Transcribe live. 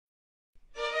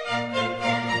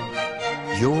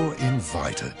you're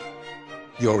invited.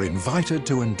 You're invited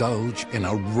to indulge in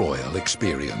a royal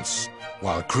experience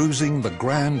while cruising the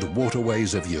grand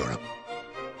waterways of Europe,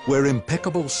 where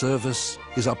impeccable service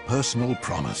is a personal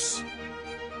promise.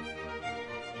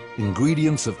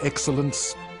 Ingredients of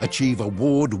excellence achieve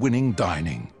award-winning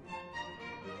dining.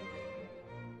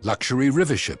 Luxury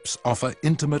river ships offer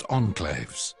intimate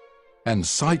enclaves, and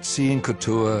sightseeing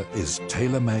couture is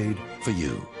tailor-made for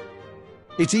you.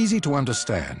 It's easy to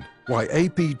understand why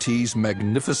APT's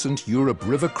magnificent Europe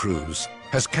River Cruise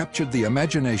has captured the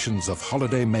imaginations of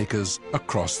holiday makers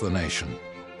across the nation.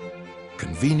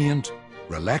 Convenient,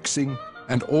 relaxing,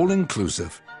 and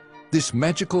all-inclusive, this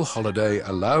magical holiday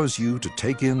allows you to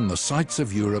take in the sights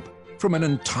of Europe from an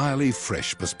entirely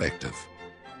fresh perspective.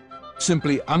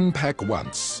 Simply unpack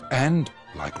once and,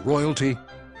 like royalty,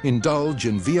 indulge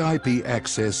in VIP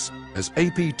access as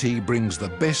APT brings the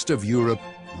best of Europe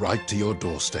right to your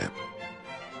doorstep.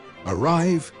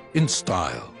 Arrive in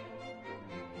style.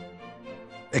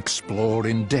 Explore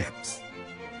in depth.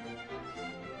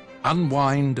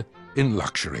 Unwind in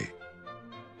luxury.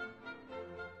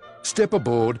 Step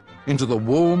aboard into the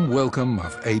warm welcome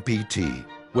of APT,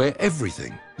 where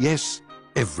everything, yes,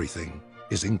 everything,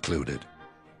 is included.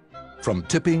 From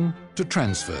tipping to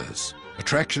transfers,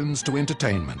 attractions to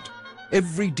entertainment,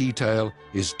 every detail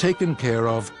is taken care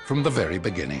of from the very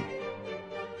beginning.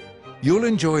 You'll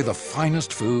enjoy the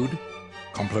finest food,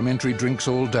 complimentary drinks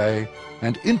all day,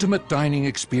 and intimate dining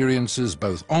experiences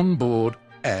both on board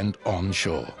and on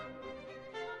shore.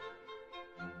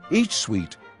 Each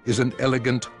suite is an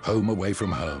elegant home away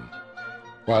from home,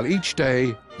 while each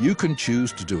day you can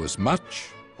choose to do as much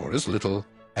or as little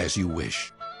as you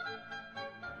wish.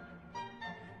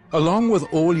 Along with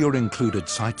all your included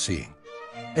sightseeing,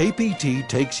 APT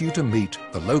takes you to meet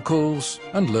the locals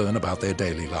and learn about their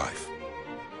daily life.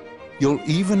 You'll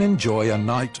even enjoy a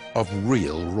night of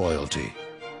real royalty.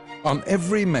 On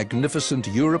every magnificent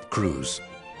Europe cruise,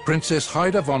 Princess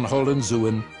Haida von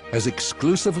Hohenzollern has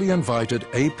exclusively invited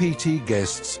APT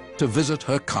guests to visit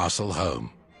her castle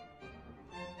home.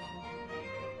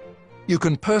 You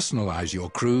can personalize your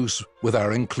cruise with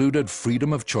our included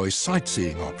freedom of choice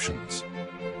sightseeing options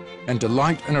and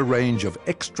delight in a range of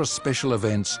extra special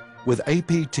events with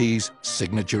APT's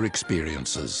signature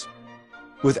experiences.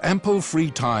 With ample free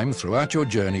time throughout your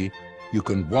journey, you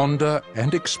can wander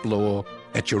and explore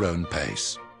at your own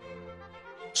pace.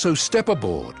 So step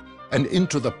aboard and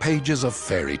into the pages of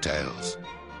fairy tales,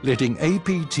 letting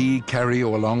APT carry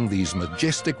you along these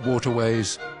majestic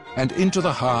waterways and into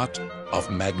the heart of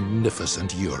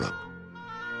magnificent Europe.